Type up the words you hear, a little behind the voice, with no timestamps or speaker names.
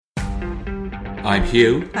I'm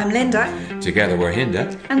Hugh. I'm Linda. Together we're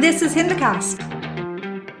Hinda. And this is Hindacast.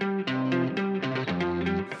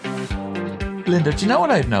 Linda, do you know what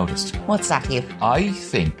I've noticed? What's that, Hugh? I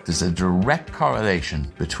think there's a direct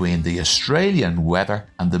correlation between the Australian weather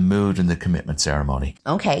and the mood in the commitment ceremony.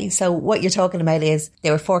 Okay, so what you're talking about is they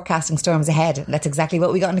were forecasting storms ahead, and that's exactly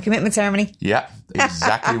what we got in the commitment ceremony? Yeah,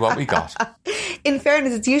 exactly what we got. In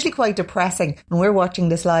fairness, it's usually quite depressing when we're watching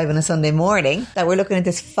this live on a Sunday morning that we're looking at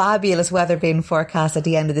this fabulous weather being forecast at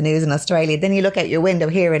the end of the news in Australia. Then you look out your window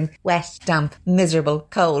here in wet, damp, miserable,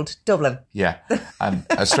 cold Dublin. Yeah, and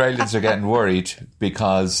Australians are getting worried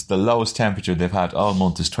because the lowest temperature they've had all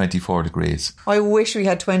month is 24 degrees. I wish we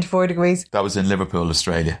had 24 degrees. That was in Liverpool,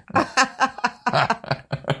 Australia.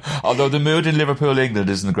 Although the mood in Liverpool, England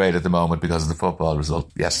isn't great at the moment because of the football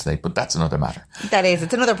result yesterday, but that's another matter. That is.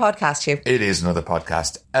 It's another podcast, Hugh. It is another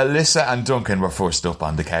podcast. Alyssa and Duncan were first up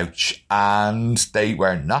on the couch and they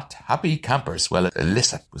were not happy campers. Well,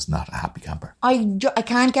 Alyssa was not a happy camper. I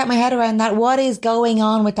can't get my head around that. What is going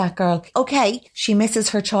on with that girl? Okay, she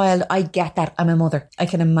misses her child. I get that. I'm a mother. I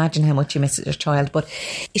can imagine how much she misses her child. But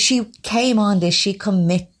she came on this, she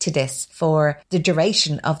committed to this for the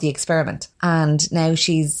duration of the experiment. And now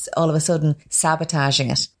she's all of a sudden sabotaging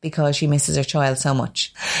it because she misses her child so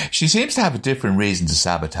much. She seems to have a different reason to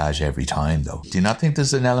sabotage every time, though. Do you not think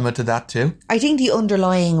there's an element of that too? I think the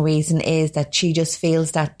underlying reason is that she just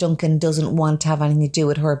feels that Duncan doesn't want to have anything to do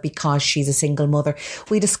with her because she's a single mother.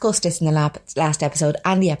 We discussed this in the last episode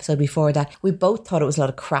and the episode before that. We both thought it was a lot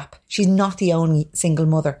of crap. She's not the only single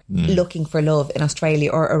mother looking for love in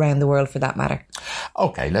Australia or around the world for that matter.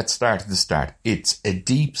 Okay, let's start at the start. It's a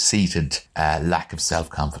deep-seated lack of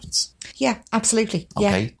self-confidence. Yeah, absolutely.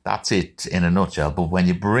 Okay, yeah. That's it in a nutshell. But when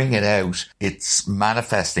you bring it out, it's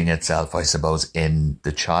manifesting itself, I suppose, in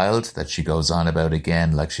the child that she goes on about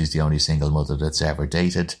again, like she's the only single mother that's ever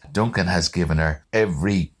dated. Duncan has given her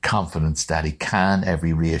every confidence that he can,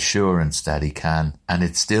 every reassurance that he can, and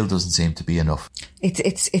it still doesn't seem to be enough.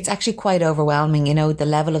 It's actually quite overwhelming, you know, the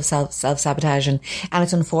level of self-sabotage, and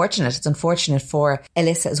it's unfortunate. It's unfortunate for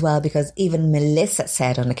Alyssa as well, because even Melissa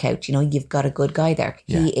said on the couch, you know, you've got a good guy there.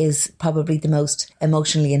 Yeah. He is probably the most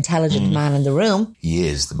emotionally intelligent man in the room. He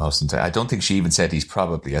is the most intelligent. I don't think she even said he's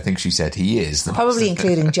probably. I think she said he is. Probably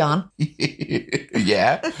including John.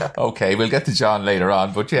 Yeah. Okay, we'll get to John later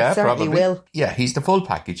on, but yeah, certainly probably. Will. Yeah, he's the full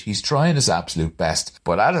package. He's trying his absolute best.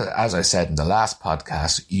 But as I said in the last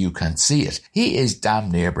podcast, you can see it. He is damn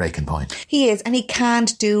near breaking point. He is, and he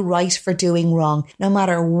can't do right for doing wrong. No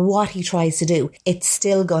matter what he tries to do, it's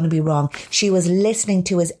still going to be wrong. She was listening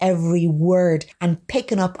to his every word and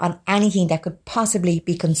picking up on anything that could possibly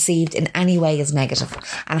be conceived in any way as negative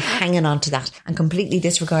and hanging on to that and completely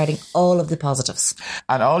disregarding all of the positives.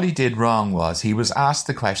 And all he did wrong was he was asked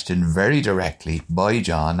the question very directly by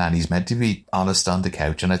John, and he's meant to be honest on the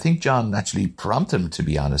couch, and I think John actually prompted him to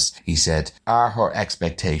be honest. He said, are her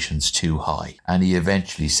expectations too high? And he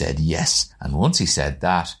eventually said yes, and once he said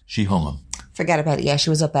that, she hung him. Forget about it. Yeah, she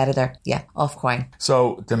was up out of there. Yeah, off crying.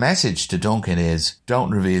 So the message to Duncan is,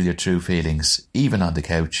 don't reveal your true feelings, even on the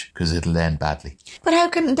couch, because it'll end badly. But how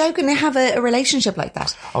can they have a relationship like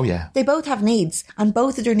that? Oh yeah. They both have needs, and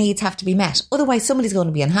both of their needs have to be met. Otherwise, somebody's going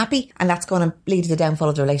to be unhappy, and that's going to lead to the downfall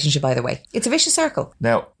of the relationship either way. It's a vicious circle.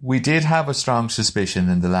 Now, we did have a strong suspicion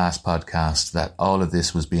in the last podcast that all of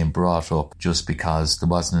this was being brought up just because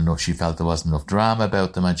she felt there wasn't enough drama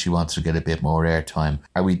about them and she wanted to get a bit more airtime.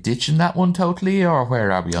 Are we ditching that one totally, or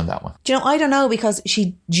where are we on that one? Do you know, I don't know, because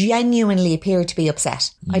she genuinely appeared to be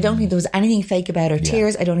upset. I don't think there was anything fake about her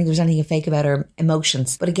tears. I don't think there was anything fake about her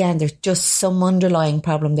emotions. But again, there's just some underlying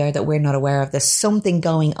problem there that we're not aware of. There's something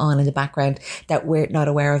going on in the background that we're not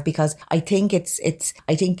aware of, because I think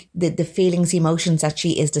I think the feelings, emotions that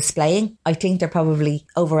she is displaying, I think they're probably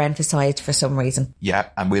overemphasized for some reason. Yeah,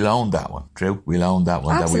 and we'll own that one, Drew. We'll own that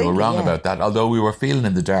one. Absolutely, that we were wrong about that. Although we were feeling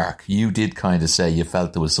in the dark. You did kind of say you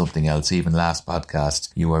felt there was something else. Even last podcast,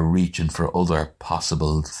 you were reaching for other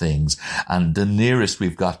possible things. And the nearest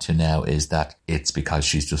we've got to now is that it's because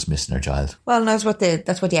she's just missing her child. Well, that's what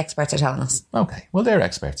the experts are telling us. Okay, well, they're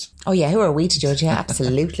experts. Oh yeah, who are we to judge? Yeah,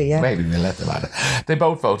 absolutely, yeah. Maybe we'll let them at it. They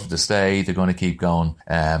both voted to stay. They're going to keep going.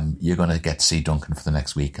 You're going to get to see Duncan for the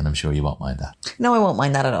next week, and I'm sure you won't mind that. No, I won't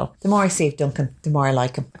mind that at all. The more I see of Duncan, the more I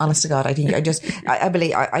like him. Honest to God, I think I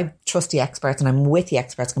believe I trust the experts, and I'm with the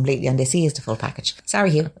experts completely on this. He is the full package.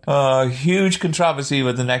 Sorry, Hugh. Huge controversy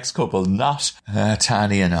with the next couple, not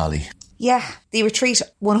Tanya and Ollie. Yeah, the retreat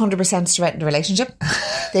 100% strengthened the relationship.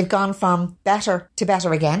 They've gone from better to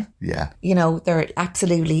better again. Yeah. You know, they're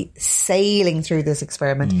absolutely sailing through this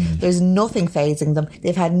experiment. There's nothing phasing them.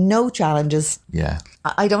 They've had no challenges. Yeah.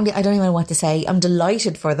 I don't even know what to say. I'm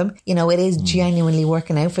delighted for them. You know, it is genuinely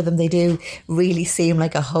working out for them. They do really seem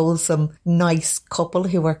like a wholesome, nice couple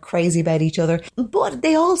who are crazy about each other. But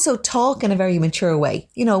they also talk in a very mature way,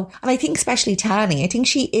 you know. And I think especially Tani, I think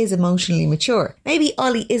she is emotionally mature. Maybe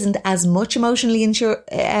Ollie isn't as much emotionally mature.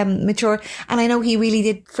 And I know he really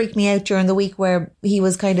did freak me out during the week where he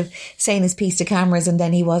was kind of saying his piece to cameras and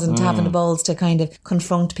then he wasn't having the balls to kind of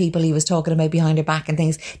confront people he was talking about behind her back and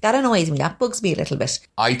things. That annoys me. That bugs me a little bit.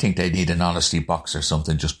 I think they need an honesty box or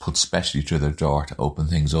something just put specially through their door to open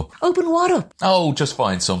things up. Open what up? Oh, just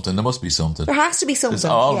find something. There must be something. There has to be something. There's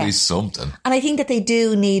always something. And I think that they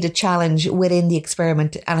do need a challenge within the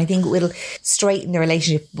experiment, and I think it'll straighten the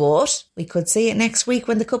relationship. But we could see it next week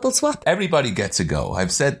when the couple swap. Everybody gets a go.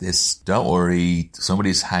 I've said this. Don't worry.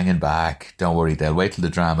 Somebody's hanging back. Don't worry. They'll wait till the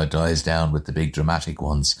drama dies down with the big dramatic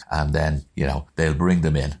ones, and then, you know, they'll bring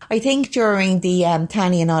them in. I think during the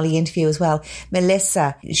Tani and Ollie interview as well,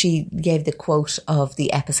 Melissa, she gave the quote of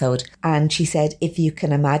the episode, and she said, if you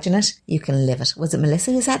can imagine it, you can live it. Was it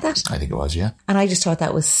Melissa who said that? I think it was, yeah. And I just thought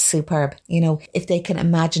that was superb. You know, if they can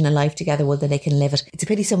imagine a life together, well, then they can live it. It's a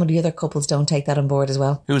pity some of the other couples don't take that on board as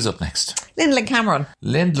well. Who's up next? Lyndall and Cameron.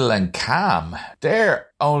 Lyndall and Cam. They're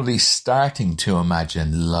only starting to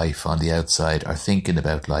imagine life on the outside or thinking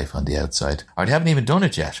about life on the outside. Or they haven't even done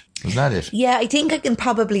it yet. Was that it? Yeah, I think I can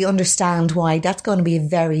probably understand why that's going to be a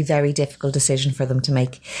very, very difficult decision for them to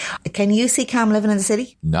make. Can you see Cam living in the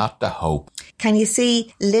city? Not the hope. Can you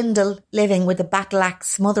see Lyndall living with the battle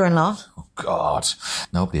axe mother-in-law? Oh, God.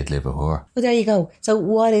 Nobody'd live with her. Well, there you go. So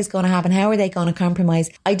what is going to happen? How are they going to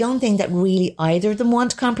compromise? I don't think that really either of them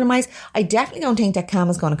want to compromise. I definitely don't think that Cam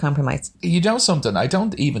is going to compromise. You know something? I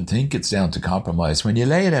don't even think it's down to compromise. When you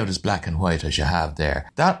lay it out as black and white as you have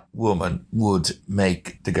there, that woman would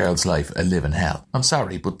make the girl's life a living hell. I'm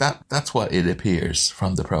sorry, but that's what it appears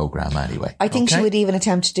from the programme anyway. I think she would even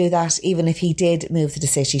attempt to do that even if he did move to the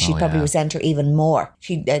city. She'd probably resent her even more.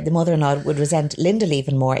 The mother-in-law would resent Lyndall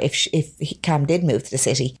even more if Cam did move to the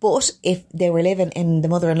city. But if they were living in the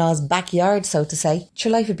mother-in-law's backyard, so to say,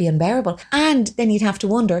 your life would be unbearable. And then you'd have to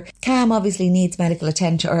wonder, Cam obviously needs medical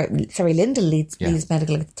attention, Lyndall needs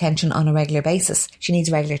medical attention on a regular basis. She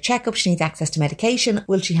needs regular checkups, she needs access to medication.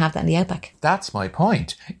 Will she have that in the outback? That's my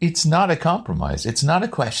point. It's not a compromise. It's not a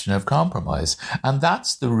question of compromise. And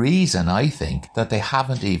that's the reason I think that they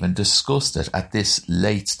haven't even discussed it at this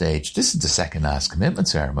late stage. This is the second last commitment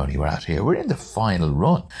ceremony we're at here. We're in the final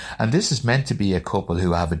run. And this is meant to be a couple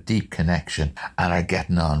who have a deep connection and are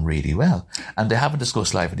getting on really well. And they haven't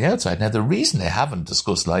discussed life on the outside. Now, the reason they haven't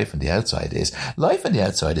discussed life on the outside is life on the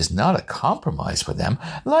outside is not a compromise for them.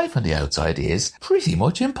 Life on the outside is pretty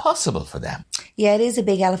much impossible for them. Yeah, it is a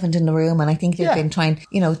big elephant in the room, and I think they've been trying,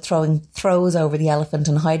 throwing throws over the elephant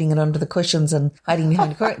and hiding it under the cushions and hiding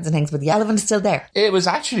behind the curtains and things, but the elephant is still there. It was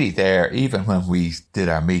actually there even when we did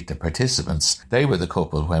our Meet the Participants. They were the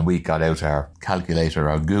couple when we got out our calculator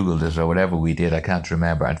or Googled it or whatever we did, I can't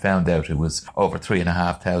remember, and found out it was over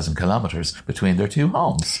 3,500 kilometres between their two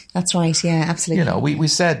homes. That's right, yeah, absolutely. We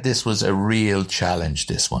said this was a real challenge,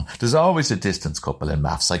 this one. There's always a distance couple in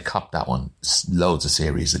maths. I copped that one loads of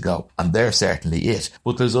series ago, and they're certainly it.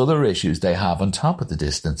 But there's other issues they have on top of the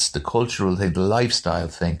distance, the cultural thing, the lifestyle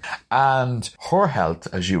thing, and her health,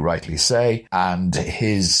 as you rightly say, and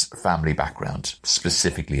his family background,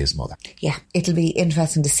 specifically his mother. Yeah, it'll be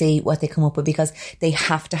interesting to see what they come up with, because they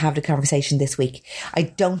have to have the conversation this week. I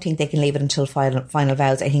don't think they can leave it until final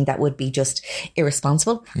vows. I think that would be just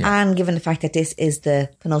irresponsible. Yeah. And given the fact that this is the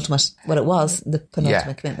penultimate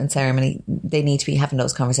commitment ceremony, they need to be having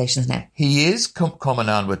those conversations now. He is coming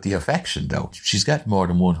on with the affection, though. She's got more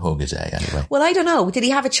than one hug a day anyway. Well, I don't know. Did he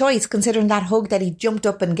have a choice, considering that hug that he jumped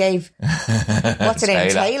up and gave? What's her name?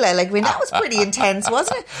 Taylor. That was pretty intense,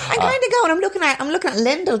 wasn't it? I'm kind of going, I'm looking at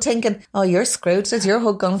Lyndall thinking, oh, you're screwed. There's your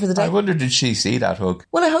hug gone for the day. I wonder, did she see that hug?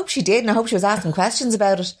 Well, I hope she did, and I hope she was asking questions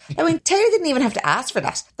about it. I mean, Taylor didn't even have to ask for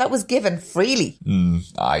that. That was given freely.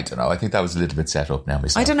 I don't know. I think that was a little bit set up now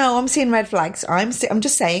myself. I don't know. I'm seeing red flags. I'm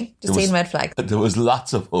just saying, seeing red flags. There was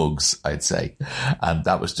lots of hugs, I'd say. And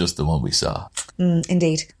that was just the one we saw.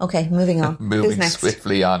 Indeed. Okay, moving on. Who's Moving next?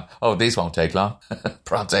 swiftly on. Oh, these won't take long.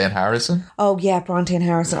 Bronte and Harrison. Oh, yeah, Bronte and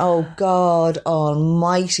Harrison. Oh, God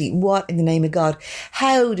almighty. What in the name of God?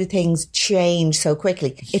 How do things change so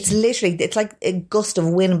quickly? It's literally, it's like a gust of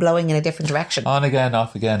wind blowing in a different direction. On again,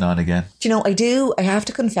 off again, on again. Do you know, I have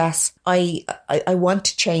to confess, I want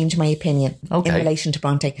to change my opinion in relation to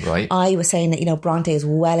Bronte. Right. I was saying that, you know, Bronte is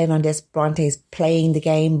well in on this. Bronte is playing the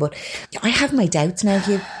game, but I have my doubts now,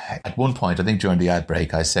 Hugh. At one point, I think during the ad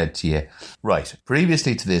break, I said to you, right,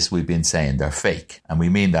 previously to this, we've been saying they're fake. And we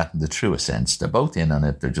mean that in the truest sense. They're both in on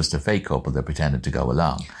it. They're just a fake couple. They're pretending to go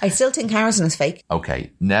along. I still think Harrison is fake.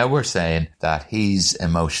 Okay, now we're saying that he's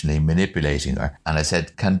emotionally manipulating her. And I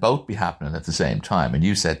said, can both be happening at the same time? And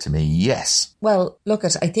you said to me, yes. Well, look,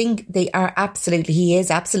 I think they are absolutely, he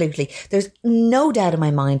is absolutely. There's no doubt in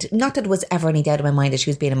my mind, not that there was ever any doubt in my mind that she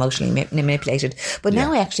was being emotionally manipulated, but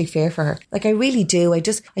now I actually fear for her. Like, I really do. I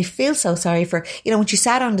feel so sorry for, you know, when she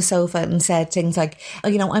sat on the sofa and said things like, oh,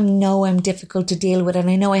 you know, I'm difficult to deal with and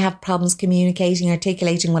I know I have problems communicating,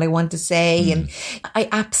 articulating what I want to say. And I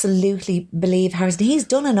absolutely believe Harrison, he's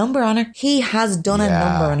done a number on her. He has done a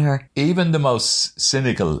number on her. Even the most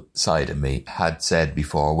cynical side of me had said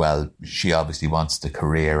before, well, she obviously wants the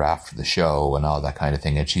career after the show and all that kind of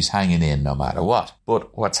thing, and she's hanging in no matter what.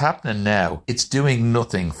 But what's happening now, it's doing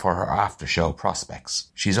nothing for her after show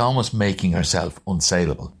prospects. She's almost making herself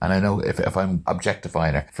unsaleable. And I know if I'm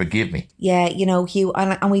objectifying her, forgive me. Yeah, you know, Hugh,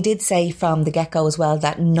 and we did say from the get-go as well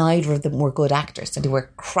that neither of them were good actors, that they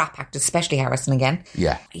were crap actors, especially Harrison again.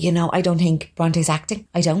 Yeah. You know, I don't think Bronte's acting.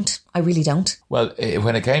 I don't. I really don't. Well,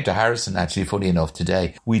 when it came to Harrison, actually, funny enough,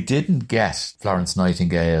 today, we didn't get Florence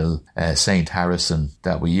Nightingale, Saint Harrison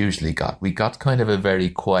that we usually got. We got kind of a very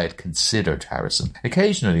quiet, considered Harrison.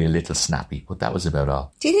 Occasionally a little snappy, but that was about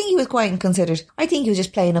all. Do you think he was quiet and considered? I think he was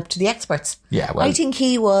just playing up to the experts. Yeah, well, I think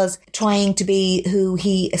he was trying to be who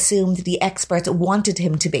he assumed the experts wanted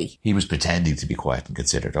him to be. He was pretending to be quiet and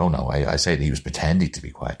considered. Oh no, I say that he was pretending to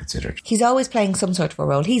be quiet and considered. He's always playing some sort of a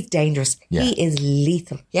role. He's dangerous. Yeah. He is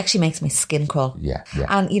lethal. He actually makes my skin crawl. Yeah.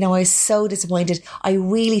 And, you know, I was so disappointed. I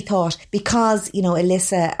really thought because, you know,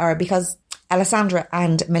 because Alessandra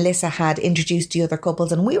and Melissa had introduced the other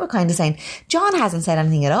couples and we were kind of saying, John hasn't said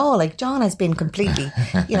anything at all. Like, John has been completely,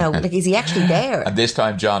 you know, like, is he actually there? And this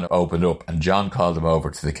time John opened up and John called them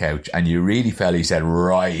over to the couch and you really felt he said,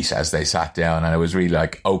 right, as they sat down, and it was really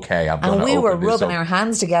like, okay, I'm going to open this up. And we were rubbing our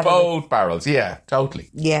hands together. Both barrels, yeah, totally.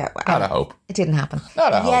 Yeah. Not a hope. It didn't happen.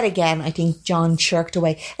 Not a hope. Yet again, I think John shirked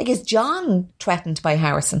away. Like, is John threatened by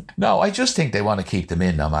Harrison? No, I just think they want to keep them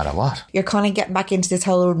in no matter what. You're kind of getting back into this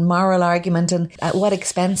whole moral argument, and at what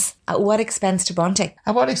expense? At what expense to Bronte?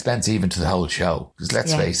 At what expense even to the whole show? Because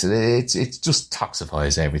let's face it, it just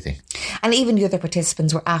toxifies everything. And even the other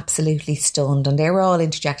participants were absolutely stunned, and they were all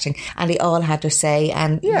interjecting, and they all had their say,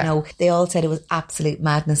 and you know, they all said it was absolute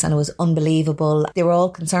madness and it was unbelievable. They were all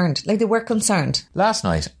concerned. Like, they were concerned. Last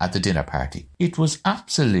night at the dinner party, it was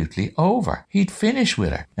absolutely over. He'd finished with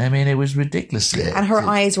her. I mean, it was ridiculous. And her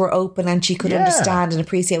eyes were open and she could understand and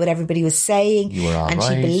appreciate what everybody was saying. You were all and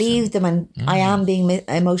right. she believed them, and I am being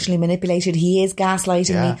emotionally manipulated. He is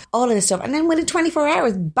gaslighting me. All of this stuff. And then within 24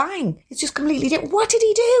 hours, bang, it's just completely different. What did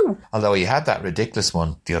he do? Although he had that ridiculous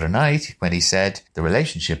one the other night when he said the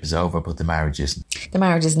relationship is over, but the marriage isn't. The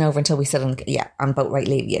marriage isn't over until we sit on boat right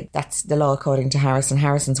leave. Yeah, that's the law according to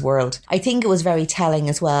Harrison's world. I think it was very telling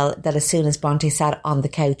as well that as soon as Bronte sat on the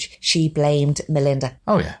couch, she blamed Melinda.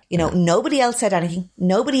 Oh yeah. You know, nobody else said anything.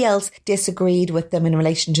 Nobody else disagreed with them in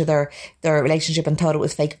relation to their relationship and thought it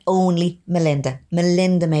was fake. Only Melinda.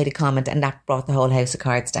 Melinda made a comment and that brought the whole house of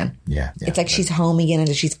cards down. Yeah. It's like she's homing in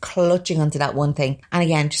and she's clutching onto that one thing. And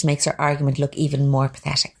again, just makes her argument look even more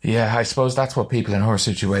pathetic. Yeah, I suppose that's what people in her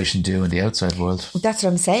situation do in the outside world. That's what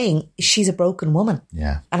I'm saying. She's a broken woman.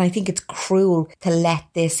 Yeah. And I think it's cruel to let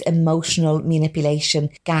this emotional manipulation,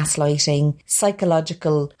 gaslighting,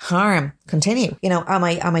 psychological harm continue. You know, am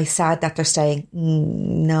I sad that they're staying?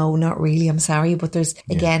 No, not really. I'm sorry. But there's,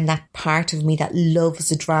 again, that part of me that loves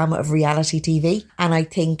the drama of reality TV. And I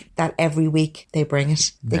think that every week they bring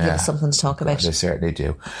it. They give us something to talk about. They certainly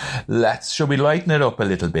do. Shall we lighten it up a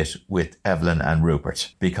little bit with Evelyn and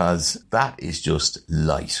Rupert? Because that is just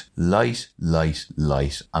light.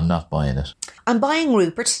 I'm not buying it. I'm buying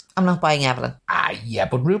Rupert. I'm not buying Evelyn. Yeah,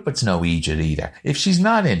 but Rupert's no idiot either. If she's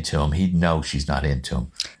not into him, he'd know she's not into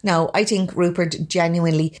him. No, I think Rupert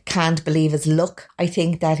genuinely can't believe his luck. I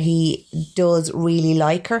think that he does really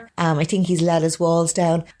like her. I think he's let his walls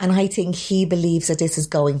down, and I think he believes that this is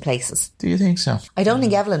going places. Do you think so? I don't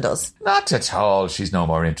think Evelyn does. Not at all. She's no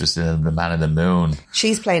more interested in the man in the moon.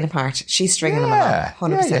 She's playing a part. She's stringing him along,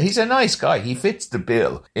 100%. Yeah, he's a nice guy. He fits the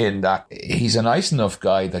bill in that he's a nice enough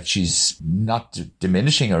guy that she's not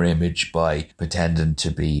diminishing her image by pretending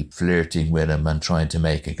to be flirting with him and trying to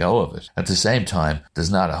make a go of it. At the same time,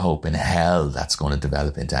 there's not a hope in hell that's going to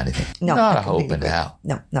develop into anything. No, not a hope in hell.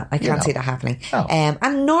 No, I can't see that happening. No.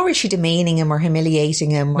 And nor is she demeaning him or humiliating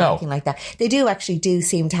him or anything like that. They do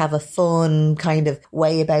seem to have a fun kind of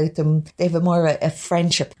way about them. They have more of a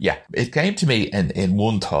friendship. Yeah, it came to me in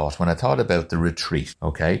one thought when I thought about the retreat,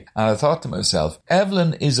 okay? And I thought to myself,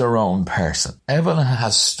 Evelyn is her own person. Evelyn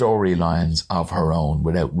has storylines of her own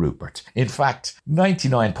without Rupert. In fact,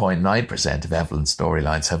 99.9% of Evelyn's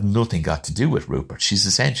storylines have nothing got to do with Rupert. She's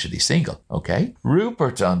essentially single, okay?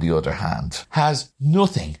 Rupert, on the other hand, has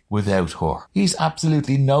nothing without her. He's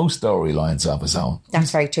absolutely no storylines of his own.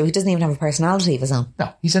 That's very true. He doesn't even have a personality of his own.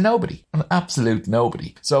 No, he's a nobody, an absolute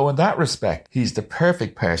nobody. So in that respect, he's the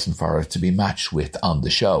perfect person for her to be matched with on the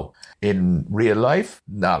show. In real life,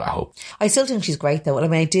 not a hope. I still think she's great though. I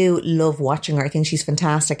mean, I do love watching her. I think she's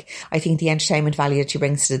fantastic. I think the entertainment value that she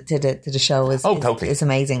brings to the show is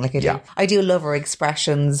amazing. Like I do love her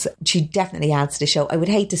expressions. She definitely adds to the show. I would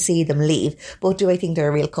hate to see them leave, but do I think they're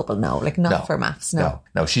a real couple? No, not for maths. No,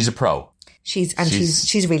 she's a pro. She's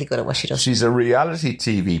really good at what she does. She's a reality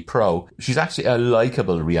TV pro. She's actually a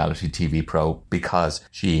likeable reality TV pro because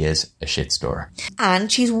she is a shit stirrer.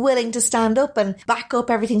 And she's willing to stand up and back up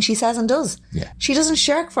everything she says and does. Yeah. She doesn't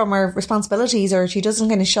shirk from her responsibilities or she doesn't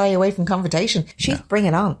kind of shy away from confrontation. She's bring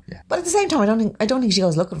it on. Yeah. But at the same time, I don't think she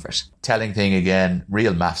goes looking for it. Telling thing again,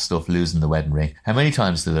 real math stuff, losing the wedding ring. How many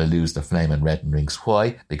times did I lose the flaming wedding rings?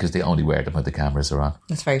 Why? Because they only wear them when the cameras are on.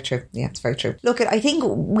 That's very true. Yeah, it's very true. Look, I think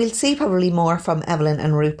we'll see probably more from Evelyn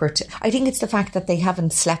and Rupert. I think it's the fact that they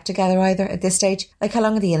haven't slept together either at this stage. Like, how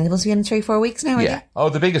long are they in? They must be in 3-4 weeks now, yeah. Oh,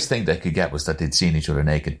 the biggest thing they could get was that they'd seen each other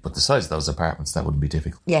naked, but the size of those apartments, that wouldn't be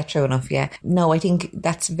difficult. Yeah, true enough, yeah. No, I think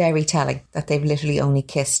that's very telling that they've literally only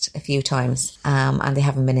kissed a few times and they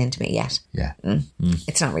haven't been intimate yet. Yeah.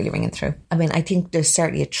 It's not really ringing through. I mean, I think there's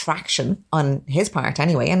certainly attraction on his part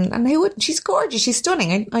anyway, and who wouldn't? She's gorgeous, she's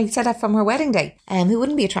stunning. I said that from her wedding day. Who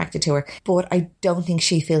wouldn't be attracted to her? But I don't think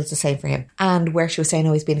she feels the same for him. And where she was saying,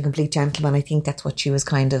 he's been a complete gentleman, I think that's what she was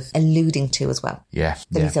kind of alluding to as well. Yeah.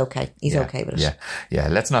 That he's okay. He's okay with it. Yeah.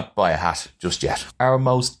 Let's not buy a hat just yet. Our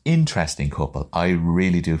most interesting couple, I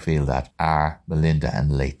really do feel that, are Melinda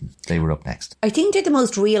and Leighton. They were up next. I think they're the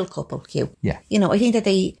most real couple, Hugh. Yeah. You know, I think that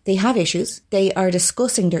they have issues. They are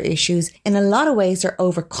discussing their issues. In a lot of ways, they're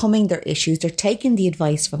overcoming their issues. They're taking the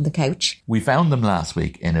advice from the couch. We found them last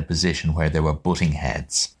week in a position where they were butting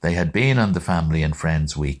heads. They had been on the Family and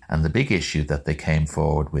Friends week, and the big issue that they came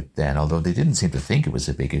forward with then, although they didn't seem to think it was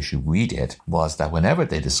a big issue, we did, was that whenever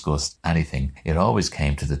they discussed anything, it always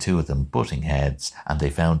came to the two of them butting heads, and they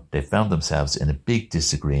found themselves in a big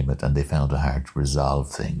disagreement, and they found it hard to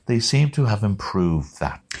resolve things. They seem to have improved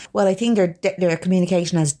that. Well, I think their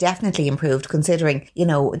communication has definitely improved, considering, you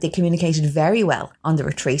know, they communicated very well on the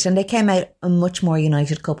retreat and they came out a much more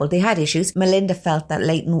united couple. They had issues. Melinda felt that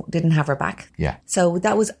Leighton didn't have her back. Yeah. So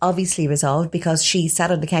that was obviously resolved because she sat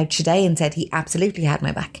on the couch today and said he absolutely had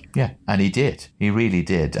my back. Yeah, and he did. He really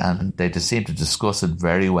did. And they just seemed to discuss it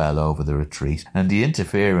very well over the retreat. And the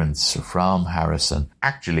interference from Harrison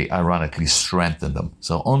actually, ironically, strengthened them.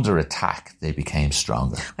 So under attack, they became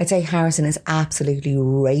stronger. I'd say Harrison is absolutely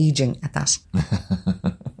raging at that.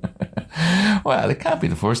 Well, it can't be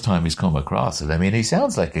the first time he's come across it. I mean, he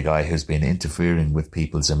sounds like a guy who's been interfering with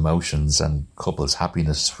people's emotions and couples'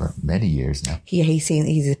 happiness for many years now. He's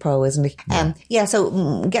a pro, isn't he? Yeah.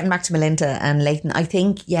 So getting back to Melinda and Leighton, I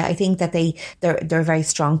think that they're a very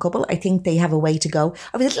strong couple. I think they have a way to go.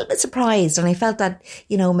 I was a little bit surprised, and I felt that,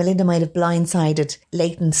 you know, Melinda might have blindsided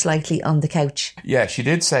Leighton slightly on the couch. Yeah, she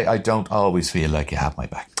did say, I don't always feel like you have my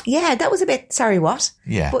back. Yeah, that was a bit, sorry, what?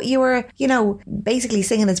 Yeah. But you were, you know, basically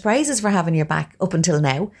singing his praises for having your back up until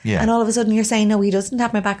now. Yeah. And all of a sudden you're saying, no, he doesn't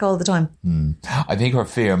have my back all the time. I think her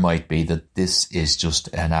fear might be that this is just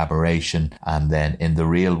an aberration, and then in the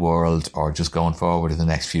real world, or just going forward in the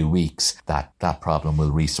next few weeks, that problem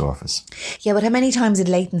will resurface. Yeah, but how many times did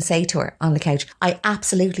Leighton say to her on the couch, I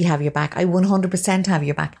absolutely have your back. I 100% have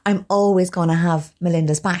your back. I'm always going to have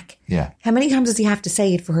Melinda's back. Yeah. How many times does he have to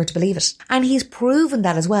say it for her to believe it? And he's proven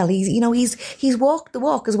that as well. He's walked the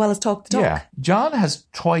walk as well as talked the talk. Yeah. John has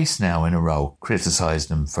twice now in a row criticised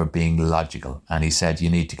him for being logical. And he said, you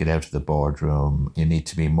need to get out of the boardroom. You need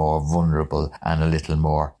to be more vulnerable and a little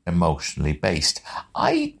more emotionally based.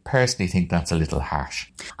 I personally think that's a little harsh.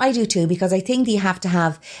 I do too, because I think you have to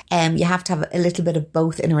have a little bit of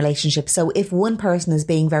both in a relationship. So if one person is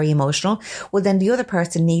being very emotional, well, then the other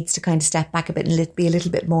person needs to kind of step back a bit and be a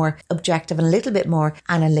little bit more objective and a little bit more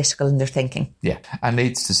analytical in their thinking. Yeah. And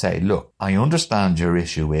needs to say, look, I understand your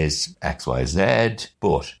issue is X, Y, Z,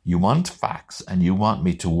 but you want facts and you want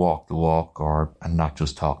me to walk the walk and not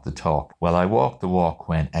just talk the talk. Well, I walked the walk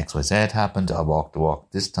when X, Y, Z happened. I walked the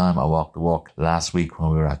walk this time. I walked the walk last week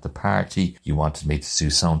when we were at the party. You wanted me to do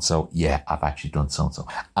so-and-so. Yeah, I've actually done so-and-so.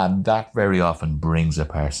 And that very often brings a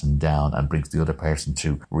person down and brings the other person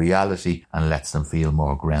to reality and lets them feel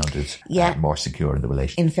more grounded and more secure in the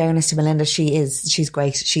relationship. In fairness to Melinda, she's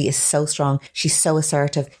great. She is so strong. She's so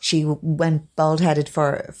assertive. She went bald-headed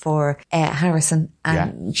for Harrison,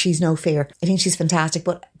 and she's no fear. I think she's fantastic.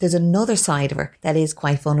 But there's another side of her that is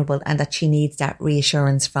quite vulnerable and that she needs that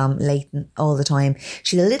reassurance from Leighton all the time.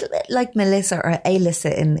 She's a little bit like Melissa or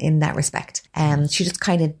Alyssa in that respect. She just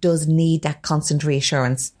kind of does need that constant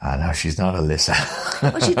reassurance. No, she's not Alyssa.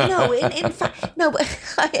 Well, in fact, no, but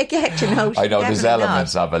I get, I know there's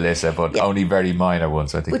elements of Alyssa, but only very minor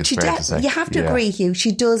ones, I think it's fair to say. You have to agree, Hugh,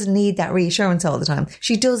 she does need that reassurance all the time.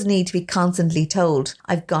 She does need to be constantly told,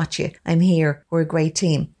 I've got you, I'm here, we're a great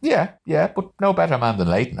team. Yeah, but no better man than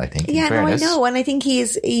Leighton, I think. Yeah, no, I know, and I think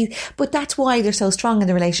but that's why they're so strong in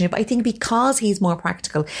the relationship. I think because he's more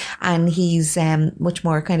practical and he's much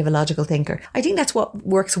more kind of a logical thinker, I think that's what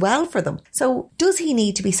works well for them. So does he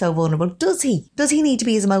need to be so vulnerable? Does he need to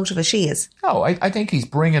be as emotive as she is? No, I think he's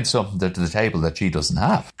bringing something to the table that she doesn't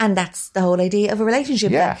have. And that's the whole idea of a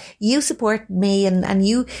relationship. Yeah. You support me and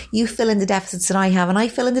you fill in the deficits that I have and I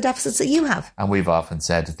fill in the deficits that you have. And we've often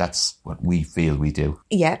said that's what we feel we do.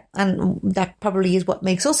 Yeah, and that probably is what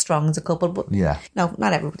makes us strong as a couple. But yeah. No,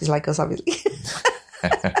 not everybody's like us, obviously.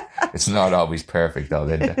 It's not always perfect though,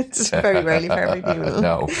 Linda. It's very rarely perfect.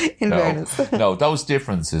 No. Fairness. No, those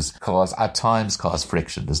differences at times cause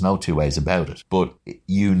friction. There's no two ways about it. But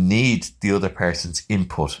you need the other person's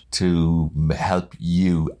input to help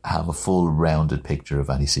you have a full rounded picture of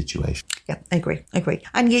any situation. Yeah, I agree.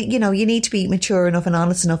 And you need to be mature enough and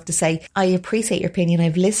honest enough to say, I appreciate your opinion.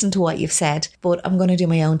 I've listened to what you've said, but I'm going to do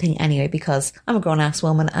my own thing anyway because I'm a grown-ass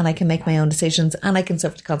woman and I can make my own decisions and I can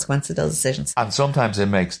suffer the consequences of those decisions. And sometimes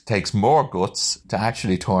it takes more guts to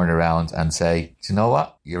actually turn around and say, do you know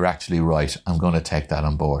what? You're actually right. I'm going to take that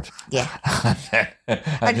on board. Yeah.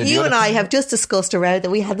 and you and I have just discussed a row that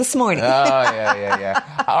we had this morning. Yeah.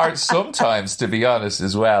 Or sometimes, to be honest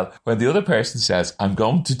as well, when the other person says, I'm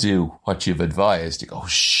going to do what you've advised, you go,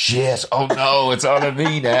 shit, oh no, it's all on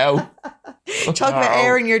me now. Talk about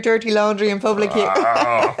airing your dirty laundry in public here.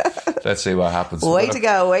 Let's see what happens. Way to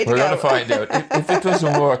go. We're going to find out. If it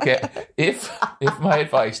doesn't work out, if my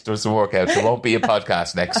advice doesn't work out, there won't be a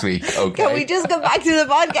podcast next week, okay? Can we just go back to the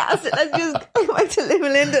podcast? Let's just go back to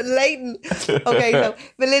Melinda and Leighton. Okay, so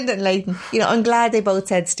Melinda and Leighton, I'm glad they both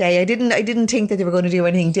said stay. I didn't think that they were going to do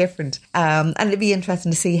anything different. And it'll be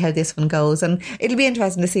interesting to see how this one goes. And it'll be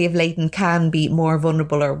interesting to see if Leighton can be more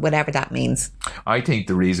vulnerable or whatever that means. I think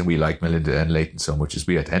the reason we like Melinda and Leighton so much is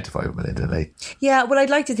we identify with Melinda and Leighton. Yeah, well, I'd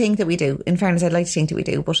like to think that we do. In fairness, I'd like to think that we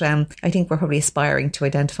do. But I think we're probably aspiring to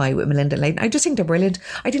identify with Melinda and Leighton. I just think they're brilliant.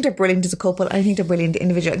 I think they're brilliant as a couple. I think they're brilliant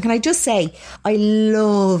individual. And can I just say, I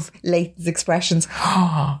love Leighton's expressions.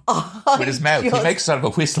 With his mouth. He makes sort of a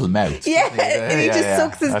whistle mouth. Yeah, and he just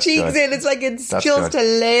sucks his cheeks in. It's like, it's just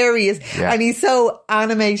hilarious. Yeah. And he's so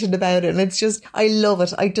animated about it. And it's just, I love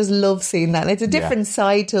it. I just love seeing that. And it's a different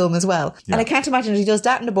side to him as well. Yeah. And I can't imagine if he does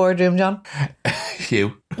that in the boardroom, John.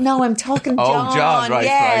 Hugh. No, I'm talking John. Oh, John,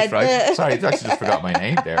 right. Sorry, I actually just forgot my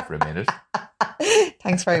name there for a minute.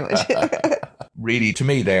 Thanks very much. Really, to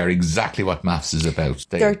me, they are exactly what maths is about.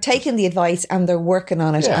 They're taking the advice and they're working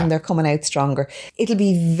on it and they're coming out stronger. It'll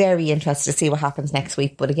be very interesting to see what happens next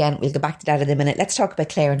week. But again, we'll go back to that in a minute. Let's talk about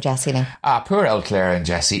Claire and Jessie now. Poor old Claire and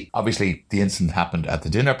Jessie. Obviously, the incident happened at the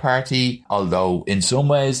dinner party, although in some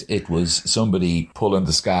ways it was somebody pulling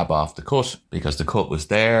the scab off the cut because the cut was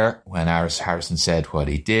there when Harrison said what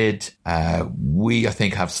he did. We, I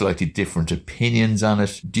think, have slightly different opinions on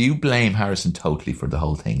it. Do you blame Harrison totally for the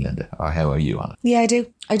whole thing, Linda? Or how are you on it? on it. Yeah, I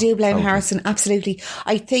do. I do blame Totally. Harrison, absolutely.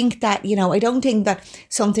 I think that, I don't think that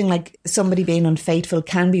something like somebody being unfaithful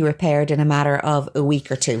can be repaired in a matter of a week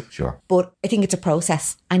or two. Sure. But I think it's a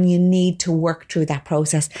process and you need to work through that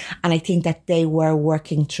process. And I think that they were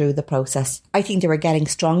working through the process. I think they were getting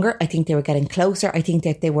stronger. I think they were getting closer. I think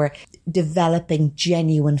that they were developing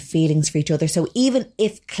genuine feelings for each other. So even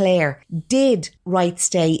if Claire did right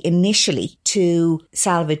stay initially to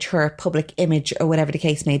salvage her public image or whatever the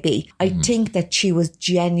case may be, I think that she was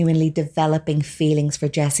genuinely developing feelings for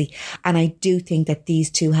Jessie. And I do think that these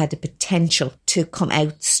two had the potential to come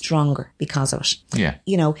out stronger because of it. Yeah.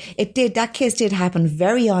 That kiss did happen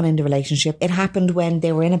very on in the relationship. It happened when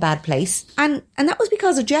they were in a bad place. And that was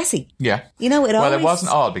because of Jessie. Yeah. It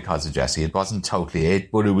wasn't all because of Jessie. It wasn't totally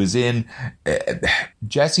it, but it was in...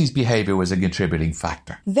 Jessie's behaviour was a contributing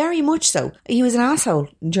factor. Very much so. He was an asshole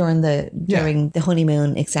during the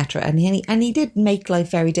honeymoon, etc. And he did make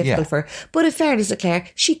life very difficult for her. But in fairness to Claire,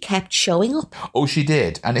 she kept showing up. Oh, she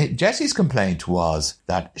did. And Jessie's complaint was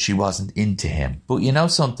that she wasn't into him. But you know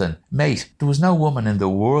something, mate, there was no woman in the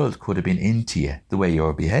world could have been into you the way you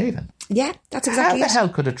were behaving. Yeah, that's exactly it. How the hell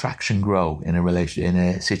could attraction grow in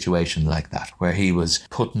a situation like that, where he was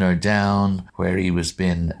putting her down, where he was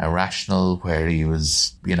being irrational, where he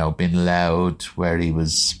was, being loud, where he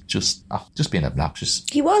was just being obnoxious.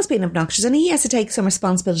 He was being obnoxious, and he has to take some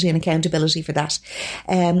responsibility and accountability for that.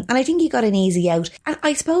 And I think he got an easy out. And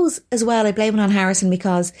I suppose as well, I blame it on Harrison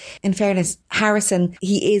because, in fairness, Harrison,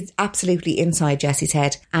 he is absolutely inside Jessie's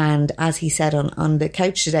head. And as he said on the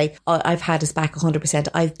couch today, I've had his back 100%.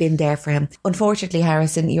 I've been there for him. Unfortunately,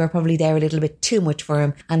 Harrison, you were probably there a little bit too much for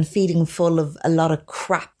him and feeding him full of a lot of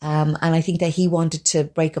crap. And I think that he wanted to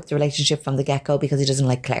break up the relationship from the get-go because he doesn't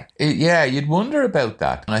like Claire. Yeah, you'd wonder about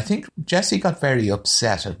that. And I think Jessie got very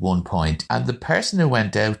upset at one point, and the person who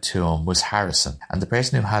went out to him was Harrison, and the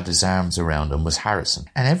person who had his arms around him was Harrison.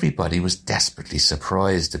 And everybody was desperately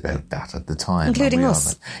surprised about that at the time. Including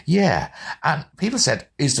us. Yeah. And people said,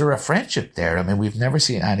 is there a friendship there? I mean, we've never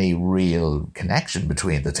seen any real connection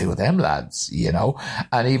between the two of them lads,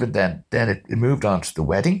 And even then it moved on to the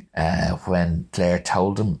wedding, when Claire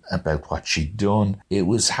told him about what she'd done. It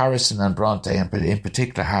was Harrison and Bronte, and in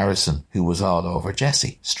particular Harrison, who was all over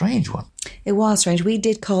Jessie. Strange one. It was strange. We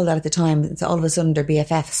did call that at the time. It's all of a sudden they're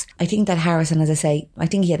BFFs. I think that Harrison, as I say, I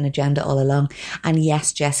think he had an agenda all along. And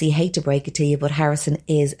yes, Jessie, hate to break it to you, but Harrison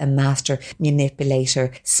is a master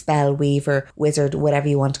manipulator, spell weaver, wizard, whatever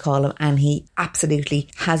you want to call him. And he absolutely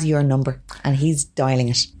has your number and he's dialing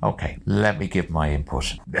it. Okay, let me give my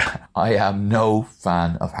input. I am no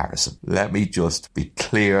fan of Harrison. Let me just be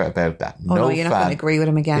clear about that. No, you're not going to agree with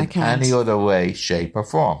him again. I can't. Any other way, shape or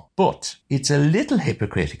form. But it's a little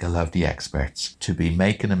hypocritical of the experts to be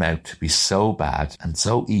making him out to be so bad and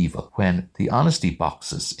so evil when the honesty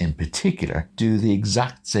boxes in particular do the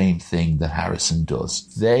exact same thing that Harrison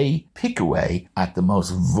does. They pick away at the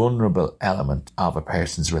most vulnerable element of a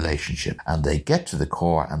person's relationship and they get to the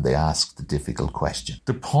core and they ask the difficult question.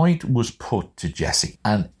 The point was put to Jessie,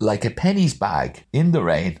 and like a penny's bag in the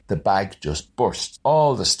rain, the bag just burst.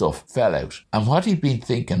 All the stuff fell out, and what he'd been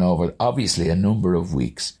thinking over obviously a number of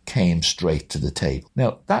weeks came straight to the table.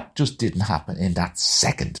 Now, that just didn't happen in that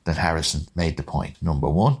second that Harrison made the point, number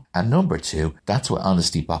one. And number two, that's what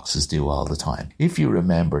honesty boxes do all the time. If you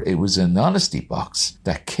remember, it was an honesty box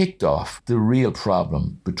that kicked off the real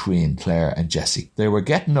problem between Claire and Jessie. They were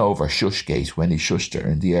getting over Shushgate when he shushed her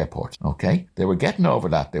in the airport, okay? They were getting over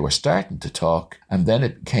that. They were starting to talk, and then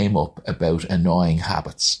it came up about annoying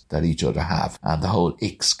habits that each other have, and the whole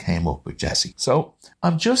icks came up with Jessie. So,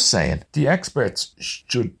 I'm just saying, the experts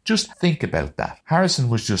should just think about that. Harrison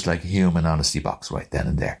was just like a human honesty box right then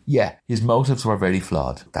and there. Yeah, his motives were very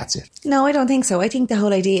flawed. That's it. No, I don't think so. I think the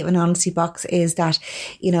whole idea of an honesty box is that,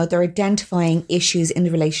 they're identifying issues in the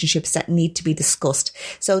relationships that need to be discussed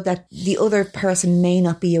so that the other person may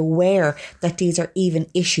not be aware that these are even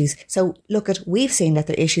issues. So we've seen that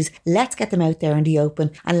they're issues. Let's get them out there in the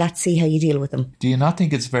open and let's see how you deal with them. Do you not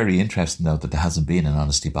think it's very interesting though that there hasn't been an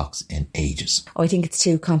honesty box in ages? Oh, I think it's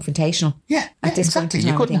too confrontational. Yeah, exactly.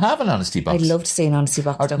 You couldn't have an honesty box. I'd love to see an honesty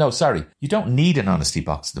box. No, sorry. You don't need an honesty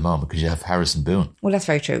box at the moment because you have Harrison Boone. Well, that's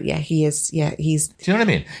very true. Yeah, he is. Yeah, he's... Do you know what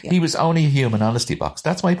I mean? Yeah. He was only a human honesty box.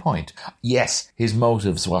 That's my point. Yes, his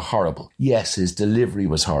motives were horrible. Yes, his delivery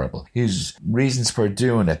was horrible. His reasons for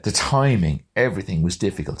doing it, the timing, everything was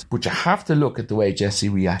difficult. But you have to look at the way Jessie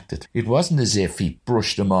reacted. It wasn't as if he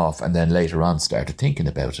brushed him off and then later on started thinking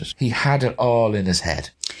about it. He had it all in his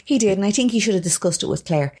head. He did, and I think he should have discussed it with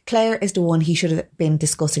Claire. Claire is the one he should have been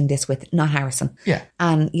discussing this with, not Harrison. Yeah.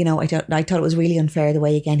 And, you know, I thought it was really unfair the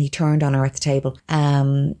way, again, he turned on her at the table.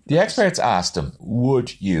 The experts asked him,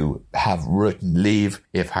 would you have written leave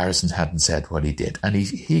if Harrison hadn't said what he did? And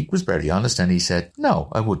he was very honest, and he said, no,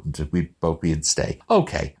 I wouldn't. We'd stay.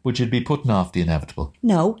 Okay, but you'd be putting off the inevitable.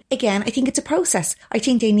 No, again, I think it's a process. I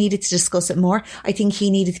think they needed to discuss it more. I think he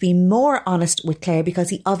needed to be more honest with Claire because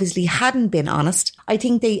he obviously hadn't been honest. I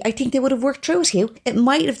think they would have worked through it, Hugh. It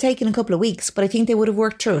might have taken a couple of weeks, but I think they would have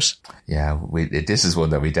worked through it. Yeah, this is one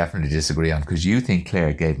that we definitely disagree on, because you think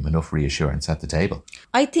Claire gave him enough reassurance at the table.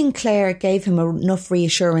 I think Claire gave him enough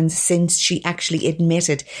reassurance since she actually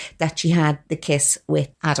admitted that she had the kiss with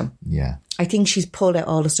Adam. Yeah. I think she's pulled out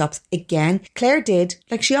all the stops. Again, Claire did,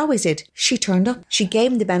 like she always did. She turned up. She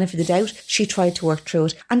gave him the benefit of the doubt. She tried to work through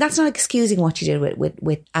it. And that's not excusing what she did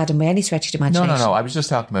with Adam by any stretch of the imagination. No. I was just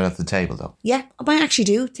talking about at the table, though. Yeah, I actually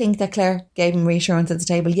do think that Claire gave him reassurance at the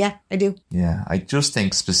table. Yeah, I do. Yeah, I just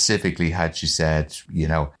think specifically had she said, you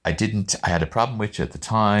know, I had a problem with you at the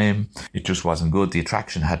time. It just wasn't good. The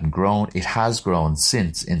attraction hadn't grown. It has grown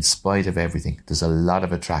since, in spite of everything. There's a lot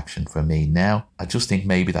of attraction for me now. I just think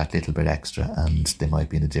maybe that little bit extra and they might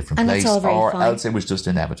be in a different place, or fine. Else it was just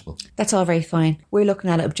inevitable. That's all very fine. We're looking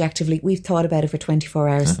at it objectively. We've thought about it for 24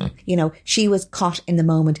 hours. You know, she was caught in the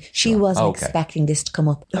moment. She wasn't expecting this to come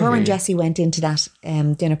up. Her and Jessie went into that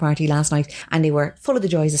dinner party last night and they were full of the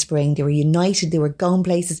joys of spring. They were united. They were going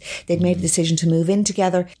places. They'd made a decision to move in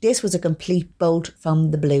together. This was a complete bolt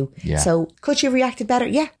from the blue. Yeah. So could she have reacted better?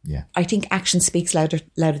 Yeah. I think action speaks louder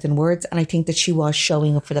than words, and I think that she was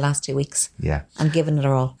showing up for the last 2 weeks. Yeah. And giving it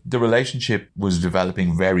her all. The relationship was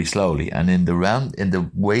developing very slowly, and in the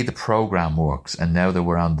way the program works, and now that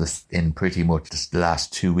we're on this in pretty much the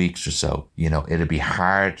last 2 weeks or so, you know, it'd be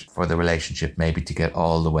hard for the relationship maybe to get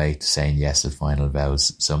all the way to saying yes at final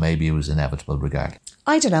vows. So maybe it was inevitable regardless.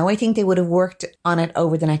 I don't know. I think they would have worked on it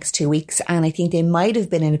over the next 2 weeks, and I think they might have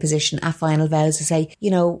been in a position at final vows to say,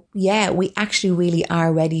 you know, yeah, we actually really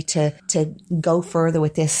are ready to go further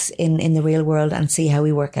with this in the real world and see how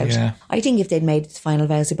we work out. Yeah. I think if they'd made it to final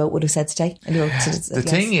vows, they both would have said stay. The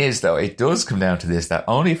thing is, though, it does come down to this, that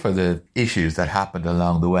only for the issues that happened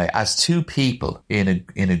along the way, as two people in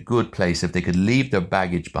a good place, if they could leave their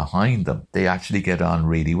baggage behind them, they actually get on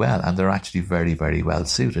really well, and they're actually very, very well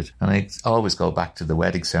suited. And I always go back to the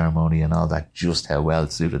wedding ceremony and all that, just how well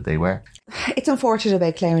suited they were. It's unfortunate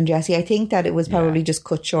about Claire and Jessie. I think that it was probably just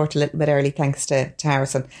cut short a little bit early thanks to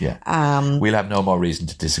Harrison. Yeah. We'll have no more reason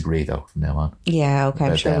to disagree, though, from now on. Yeah, okay,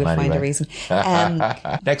 I'm sure we'll find a reason.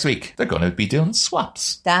 Next week, they're going to be doing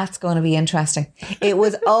swaps. That's going to be interesting. It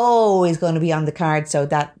was always going to be on the card so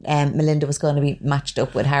that Melinda was going to be matched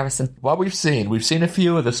up with Harrison. What we've seen a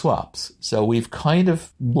few of the swaps. So we've kind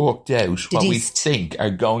of worked out what we think are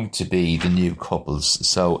going to be the new couples.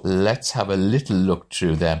 So let's have a little look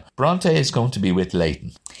through them. Bronte is going to be with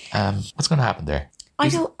Leighton. What's going to happen there?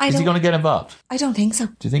 Is he going to get involved? I don't think so.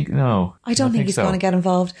 Do you think? No. I don't think he's going to get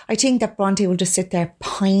involved. I think that Bronte will just sit there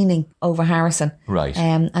pining over Harrison. Right.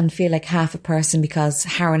 And feel like half a person because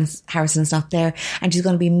Harrison's not there. And she's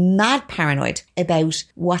going to be mad paranoid about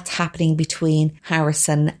what's happening between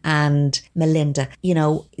Harrison and Melinda. You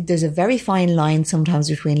know, there's a very fine line sometimes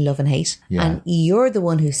between love and hate. Yeah. And you're the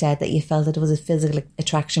one who said that you felt that there was a physical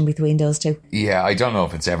attraction between those two. Yeah, I don't know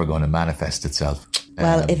if it's ever going to manifest itself.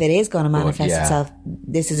 Well, if it is going to manifest itself,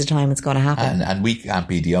 this is the time it's going to happen. And we can't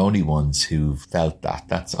be the only ones who felt that.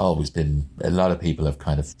 That's always been, a lot of people have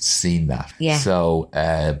kind of seen that. Yeah. So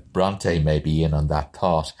Bronte may be in on that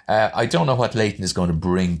thought. I don't know what Leighton is going to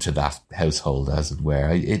bring to that household, as it were.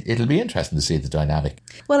 It'll be interesting to see the dynamic.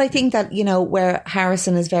 Well, I think that, you know, where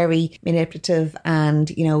Harrison is very manipulative and,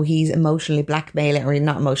 you know, he's emotionally blackmailing, or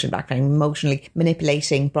not emotionally blackmailing, emotionally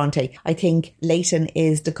manipulating Bronte. I think Leighton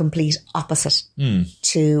is the complete opposite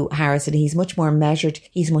to Harrison. He's much more measured.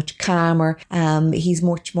 He's much calmer. He's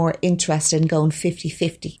much more interested in going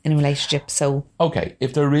 50-50 in a relationship. So, okay,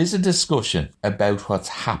 if there is a discussion about what's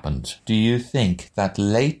happened, do you think that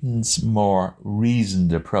Leighton's more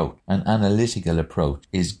reasoned approach and analytical approach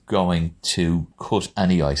is going to cut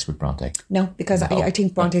any ice with Bronte? No, because I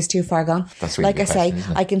think Bronte's too far gone. That's really like I say,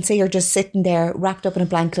 I can see her just sitting there wrapped up in a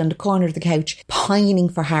blanket on the corner of the couch, pining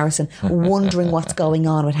for Harrison, wondering what's going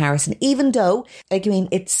on with Harrison. Even though, like, I mean,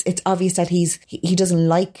 it's obvious that he doesn't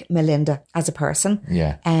like Melinda as a person.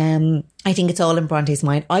 Yeah. I think it's all in Bronte's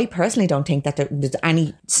mind. I personally don't think that there's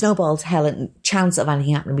any snowball's chance of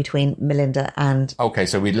anything happening between Melinda and... Okay,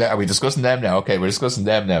 so are we discussing them now? Okay, we're discussing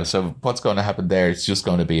them now. So what's going to happen there? It's just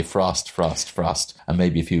going to be a frost, and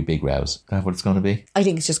maybe a few big rows. Is that what it's going to be? I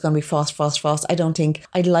think it's just going to be frost.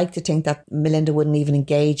 I'd like to think that Melinda wouldn't even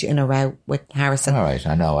engage in a row with Harrison. All right,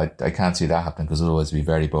 I know. I can't see that happening because otherwise it'd be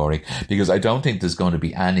very boring. Because I don't think there's going to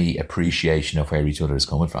be any appreciation of where each other is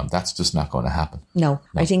coming from. That's just not going to happen. No.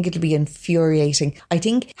 I think it'll be infuriating. I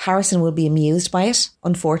think Harrison will be amused by it,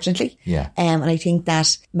 unfortunately. Yeah. And I think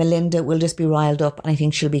that Melinda will just be riled up, and I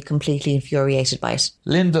think she'll be completely infuriated by it.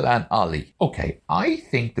 Linda and Ollie. Okay, I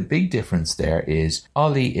think the big difference there is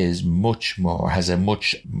Ollie is has a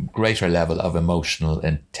much greater level of emotional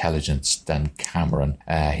intelligence than Cameron.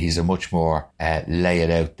 He's a much more lay it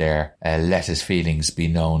out there, let his feelings be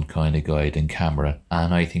known kind of guy than Cameron.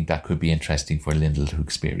 And I think that could be interesting for Lyndall to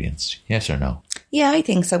experience. Yes or no? Yeah, I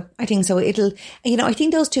think so. It'll, I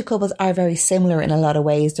think those two couples are very similar in a lot of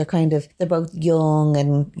ways. They're both young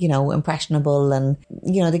and, impressionable, and,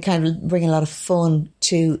 they kind of bring a lot of fun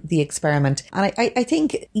to the experiment. And I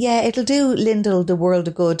think, it'll do Lyndall the world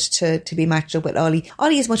of good to be matched up with Ollie.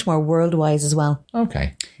 Ollie is much more world-wise as well.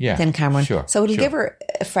 Okay, yeah. Than Cameron. Sure. So it'll give her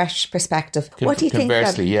a fresh perspective. What do you think?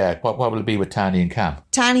 Conversely, what will it be with Tanny and Cam?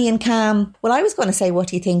 Tanny and Cam. Well, I was going to say, what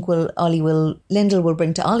do you think Lyndall will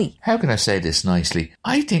bring to Ollie? How can I say this nicely?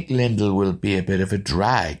 I think Lyndall will be a bit of a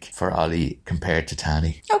drag for Ollie compared to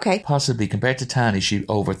Tanny. Okay. Possibly compared to Tanny, she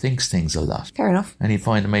overthinks things a lot. Fair enough. And he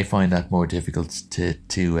may find that more difficult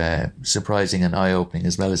to surprising and eye-opening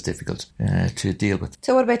as well as difficult to deal with.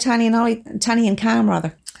 So what about Tanny and Cam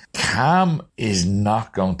rather? Cam is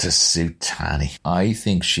not going to suit Tanny. I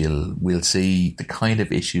think we'll see the kind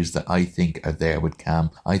of issues that I think are there with Cam.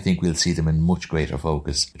 I think we'll see them in much greater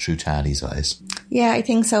focus through Tanny's eyes. Yeah, I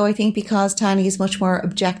think so. I think because Tanny is much more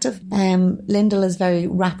objective. Lyndall is very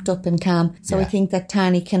wrapped up in Cam. So I think that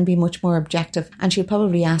Tanny can be much more objective, and she'll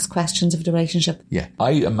probably ask questions of the relationship. Yeah,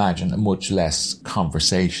 I imagine a much less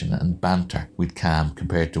conversation and banter with Cam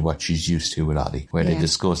compared to what she's used to with Ollie, where they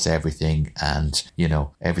discuss everything and,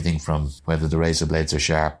 everything from whether the razor blades are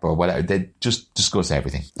sharp or whatever. They just discuss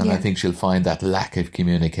everything. And I think she'll find that lack of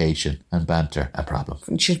communication and banter a problem.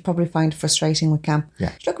 She'll probably find it frustrating with Cam.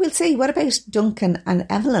 Yeah. Look, we'll see. What about Duncan and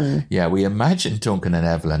Evelyn? Yeah, we imagine Duncan and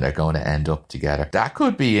Evelyn are going to end up together. That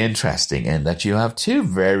could be interesting in that you have two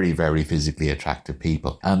very, very physically attractive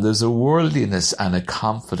people. And there's a worldliness and a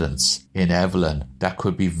confidence in Evelyn that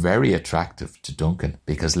could be very attractive to Duncan,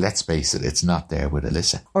 because let's face it, it's not there with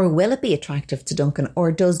Alyssa. Or will it be attractive to Duncan?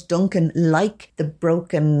 Or does Duncan like the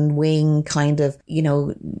broken wing kind of,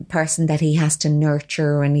 person that he has to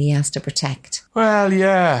nurture and he has to protect? Well,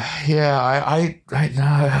 yeah.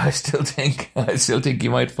 I still think you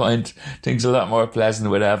might find things a lot more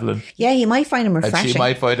pleasant with Evelyn. Yeah, he might find him refreshing. And she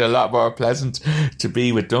might find it a lot more pleasant to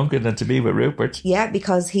be with Duncan than to be with Rupert. Yeah,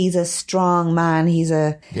 because he's a strong man. He's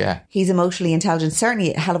emotionally intelligent.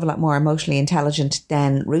 Certainly a hell of a lot more emotionally intelligent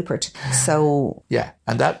than Rupert. So yeah,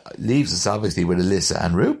 and that leaves us obviously with Alyssa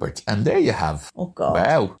and Rupert, and there you have. Oh God!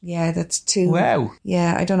 Wow. Yeah, that's two. Wow.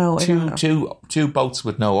 Yeah, I don't know. Two boats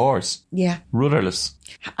with no oars. Yeah. Rudderless.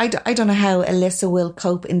 I don't know how Alyssa will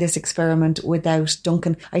cope in this experiment without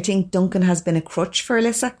Duncan. I think Duncan has been a crutch for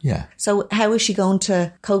Alyssa. Yeah. So how is she going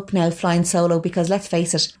to cope now flying solo? Because let's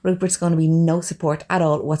face it, Rupert's going to be no support at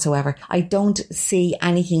all whatsoever. I don't see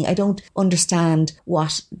anything. I don't understand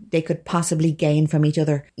what they could possibly gain from each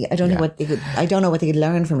other. I don't know what they could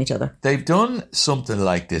learn from each other. They've done something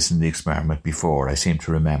like this in the experiment before, I seem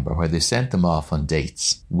to remember, where they sent them off on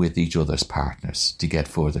dates with each other's partners to get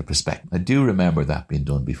further perspective. I do remember that being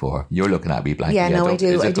done before. You're looking at me blank. Yeah, no, I do.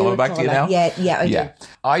 Is it coming back to you now? Yeah, I do.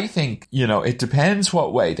 I think, it depends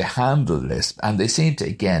what way they handle this. And they seem to,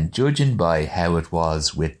 again, judging by how it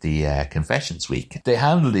was with the confessions week, they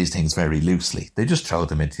handle these things very loosely. They just throw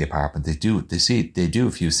them into the apartment. They do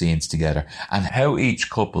a few scenes together. And how each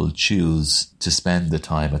couple choose to spend the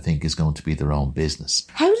time, I think, is going to be their own business.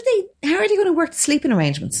 How are they going to work the sleeping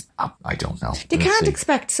arrangements? I don't know. They can't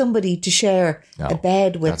expect somebody to share a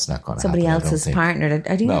bed with somebody else's partner.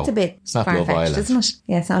 I think that's a bit far-fetched, isn't it?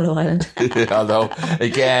 Yeah, it's not Love Island. Although,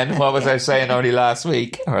 again, what was I saying only last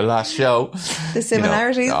week or last show? The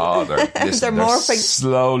similarities. They're morphing.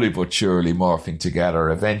 Slowly but surely morphing together.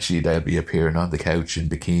 Eventually they'll be appearing on the couch in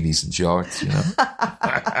bikinis and shorts,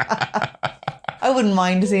 I wouldn't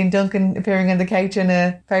mind seeing Duncan appearing on the couch in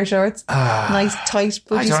a pair of shorts. Nice, tight,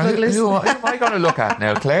 booty smugglers. Who am I going to look at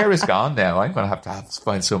now? Claire is gone now. I'm going to have to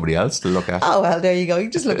find somebody else to look at. Oh, well, there you go. You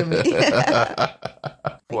just look at me.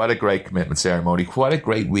 What a great commitment ceremony. What a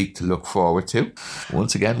great week to look forward to.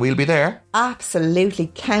 Once again, we'll be there.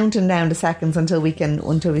 Absolutely counting down the seconds until we can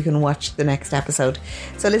watch the next episode.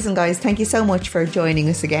 So listen, guys, thank you so much for joining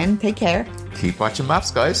us again. Take care. Keep watching Maps,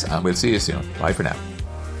 guys, and we'll see you soon. Bye for now.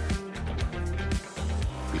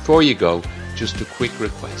 Before you go, just a quick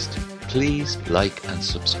request. Please like and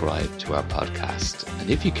subscribe to our podcast. And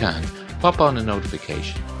if you can, pop on a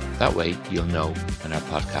notification. That way you'll know when our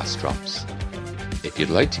podcast drops. If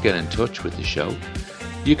you'd like to get in touch with the show,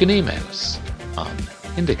 you can email us on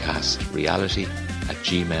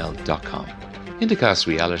indicastreality@gmail.com.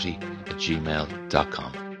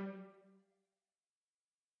 indicastreality@gmail.com.